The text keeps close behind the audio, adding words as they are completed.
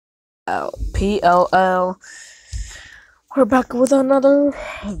PLL. We're back with another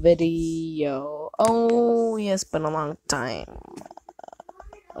video. Oh, yeah, it's been a long time.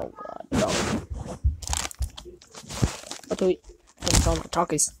 Oh god, no. What do we finish on the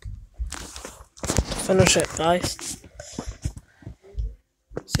talkies? Finish it, guys.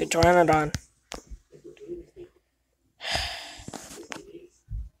 See, Pteranodon.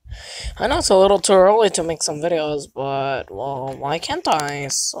 I know it's a little too early to make some videos, but, well, why can't I?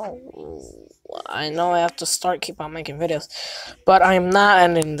 So, I know I have to keep on making videos, but I'm not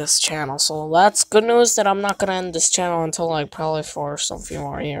ending this channel, so that's good news that I'm not gonna end this channel until, like, probably for some few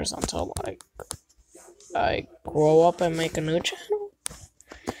more years, until, like, I grow up and make a new channel.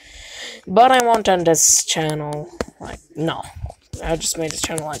 But I won't end this channel, like, no. I just made this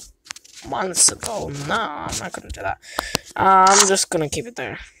channel, like, months ago. No, I'm not gonna do that. I'm just gonna keep it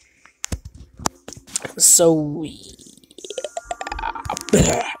there. So,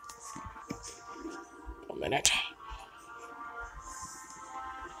 yeah. A minute.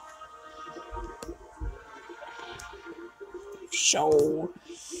 So,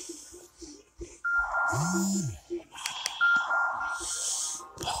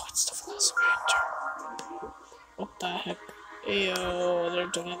 oh, it's the Velociraptor. What the heck? Ew,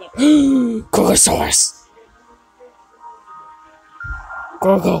 they're together. Gorgosaurus!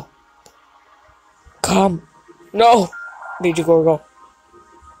 Gorgo! Come! No! Need you, Gorgo.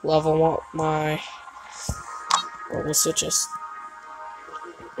 Level up my Gorgosuchus.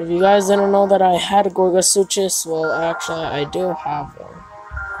 If you guys didn't know that I had a Gorgosuchus, well, actually, I do have one.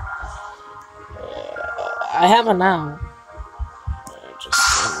 I have it now.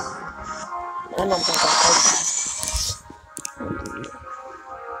 I don't think I could.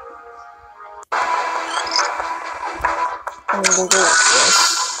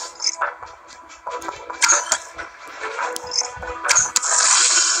 Yes.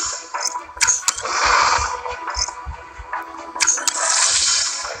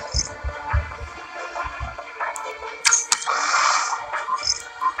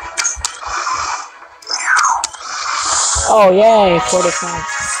 Oh, yay, 45.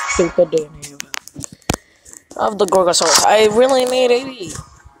 Stupid DNA of the Gorgosaurus. I really need 80.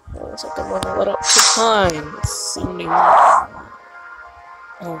 Looks like I'm gonna let up 2 times. 71.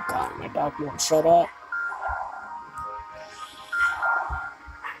 Oh god, my dog won't shut up.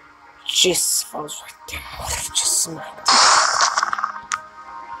 Jeez, if I was right there, I would have just smacked him.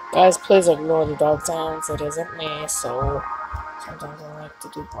 Guys, please ignore the dog sounds. It isn't me, so sometimes I like to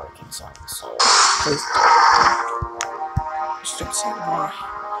do barking sounds, so please don't. Stop saying why.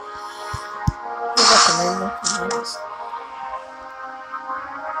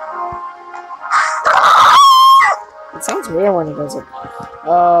 It sounds weird when he does it.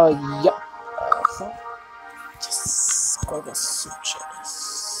 Yep. Just go to Suchus.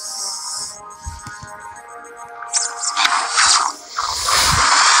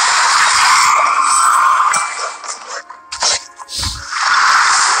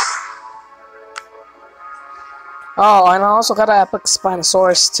 Oh, and I also got an epic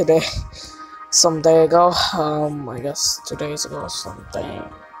Spinosaurus today. Some day ago. I guess 2 days ago or something. Yeah.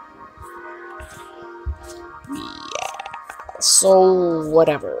 So,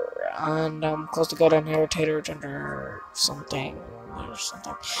 whatever. And I'm close to getting Inheritator Gender something. Or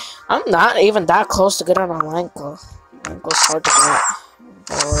something. I'm not even that close to getting a Lanko. Lanko's hard to get.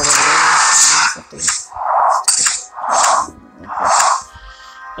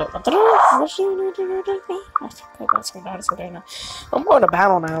 I'm going to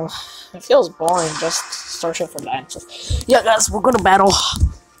battle now. It feels boring, just searching for answers. Yeah, guys, we're going to battle.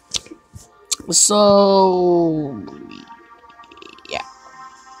 So, yeah.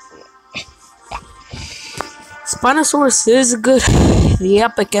 Spinosaurus is good. The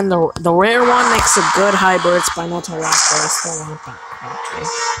epic and the rare one makes a good hybrid Spinosaurus. I still want that country.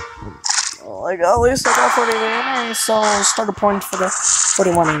 Like, at least I got 40 anyway, so start a point for the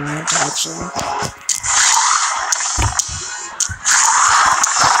 41 anyway, actually.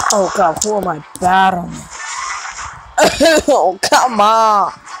 Oh god, who am I battling? Oh, come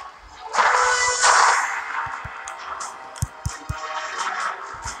on!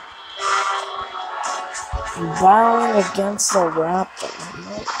 I'm battling against the raptor.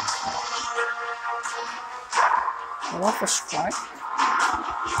 I want for strike?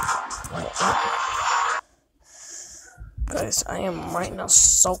 Guys, I am right now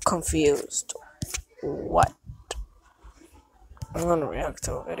so confused. What? I'm gonna react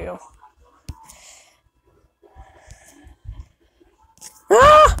to a video.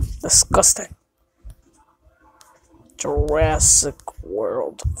 Ah! Disgusting. Jurassic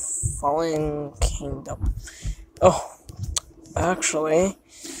World Fallen Kingdom. Oh, actually,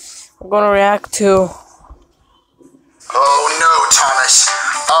 I'm gonna react to... Oh no, Thomas.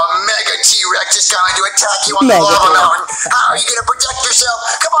 A mega T-Rex is going to attack you on the lava mountain. How are you gonna protect yourself?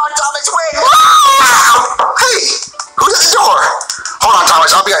 Come on, Thomas, win! Hey, who's at the door? Hold on,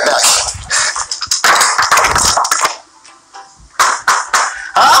 Thomas, I'll be right back.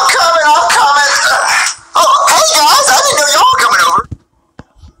 I'm coming. Oh, hey guys, I didn't know y'all were coming over.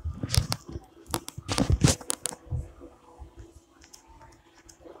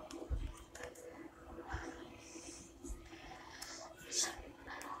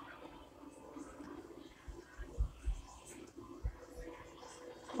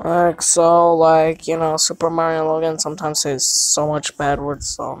 Like, so, like, you know, Super Mario Logan sometimes says so much bad words,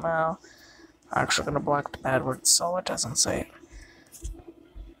 so now I'm actually gonna block the bad words so it doesn't say it.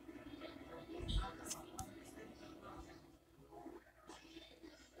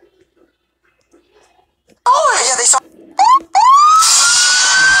 Oh, yeah, they saw.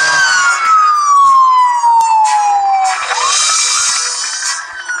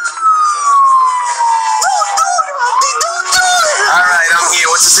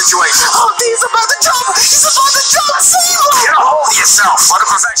 What's the situation? Oh, he's about to jump! He's about to jump! Save him! Get a hold of yourself! Let a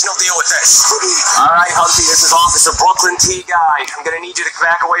professional deal with this. Alright, Humpty, this is Officer Brooklyn T. Guy. I'm gonna need you to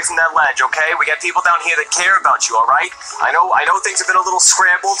back away from that ledge, okay? We got people down here that care about you, alright? I know things have been a little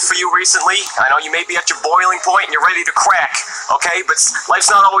scrambled for you recently. I know you may be at your boiling point and you're ready to crack, okay? But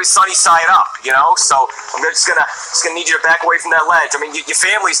life's not always sunny side up, you know? So I'm just gonna need you to back away from that ledge. I mean, your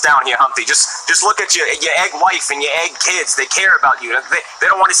family's down here, Humpty. Just look at your egg wife and your egg kids. They care about you. They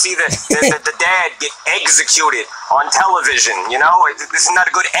don't want to see the dad get executed on television, you know? This is not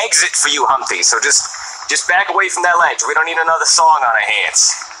a good exit for you, Humpty. So just back away from that ledge. We don't need another song on our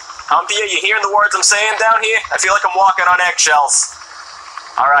hands. Humpty, are you hearing the words I'm saying down here? I feel like I'm walking on eggshells.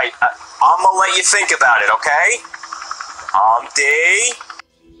 All right, I'm gonna let you think about it, okay? Humpty.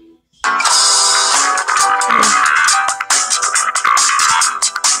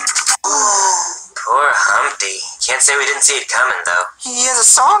 Poor Humpty. Can't say we didn't see it coming, though. He has a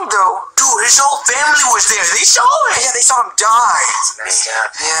song, though. Dude, his whole family was there. They saw it. Yeah, they saw him die. It's messed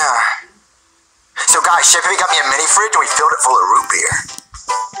up. Yeah. So, guys, Chef got me a mini fridge and we filled it full of root beer.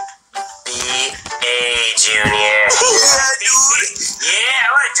 B.A. Junior. Yeah, dude. Yeah,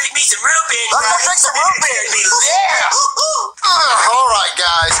 I want to drink me some root beer. I'm gonna drink some root beer. Yeah. All right,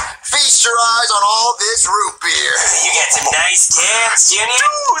 guys. Feast your eyes on all this root beer. You got some nice cans, Junior.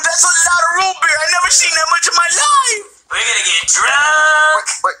 Dude, that's a lot of root beer. I've never seen that much in my life. We're gonna get drunk.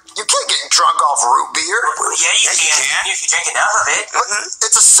 But you can't get drunk off root beer. Well, yeah, you can. If you drink enough of it.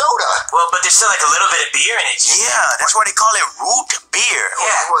 It's a soda. Well, but there's still like a little bit of beer in it, Junior. Yeah, that's why they call it root beer.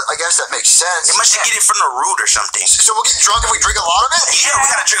 Yeah. Well, I guess that makes sense. They must get it from the root or something. So we'll get drunk if we drink a lot of it? Yeah, we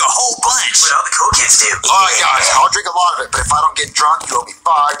gotta drink a whole bunch. What all the cool kids do. Alright, guys, I'll drink a lot of it, but if I don't get drunk, you owe me $5.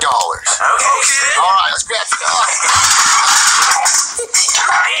 Okay. Alright, let's grab some.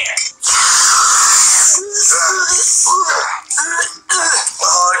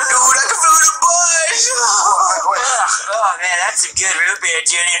 Oh, dude, I can feel the buzz. Oh, man, that's some good root beer,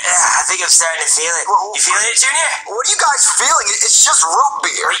 Junior. I think I'm starting to feel it. You feeling it, Junior? What are you guys feeling? It's just root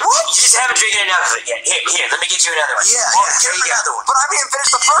beer. What? You just haven't drinking enough of it yet. Here, let me get you another one. Yeah, Here you go. another one. But I haven't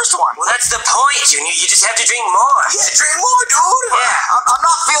finished the first one. Well, that's the point, Junior. You just have to drink more. Yeah, drink more, dude. Yeah. I'm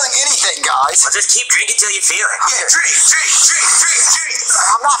not feeling anything, guys. Well, just keep drinking till you feel it. Yeah, drink.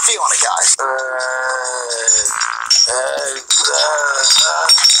 I'm not feeling it, guys.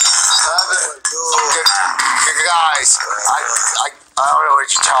 Guys, I don't know what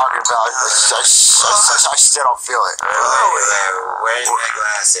you're talking about. I still don't feel it. Where's my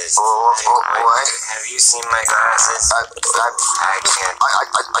glasses? What? Have you seen my glasses? I can't.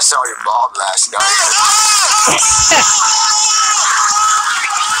 I saw your mom last night.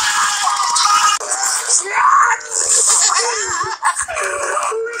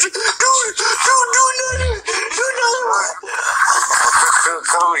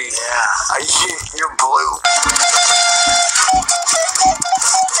 Cody, you're blue.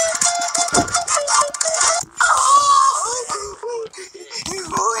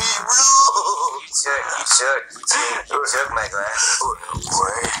 You took my glasses. What?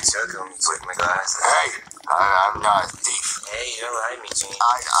 You took my glasses. Hey, I'm not a thief. Hey, you don't like me, Chief. Oh,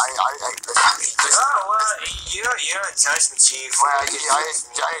 well, you don't touch me, Chief. Well, I didn't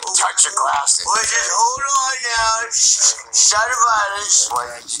touch your glasses. Well, just hold on now. Shut the violence. Well,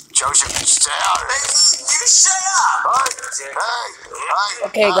 Joseph, stay out of it. You shut up. Hey.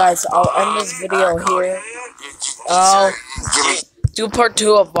 Okay, guys, I'll end this video here. Give me Do part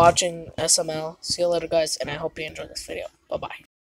 2 of watching SML. See you later, guys, and I hope you enjoyed this video. Bye-bye.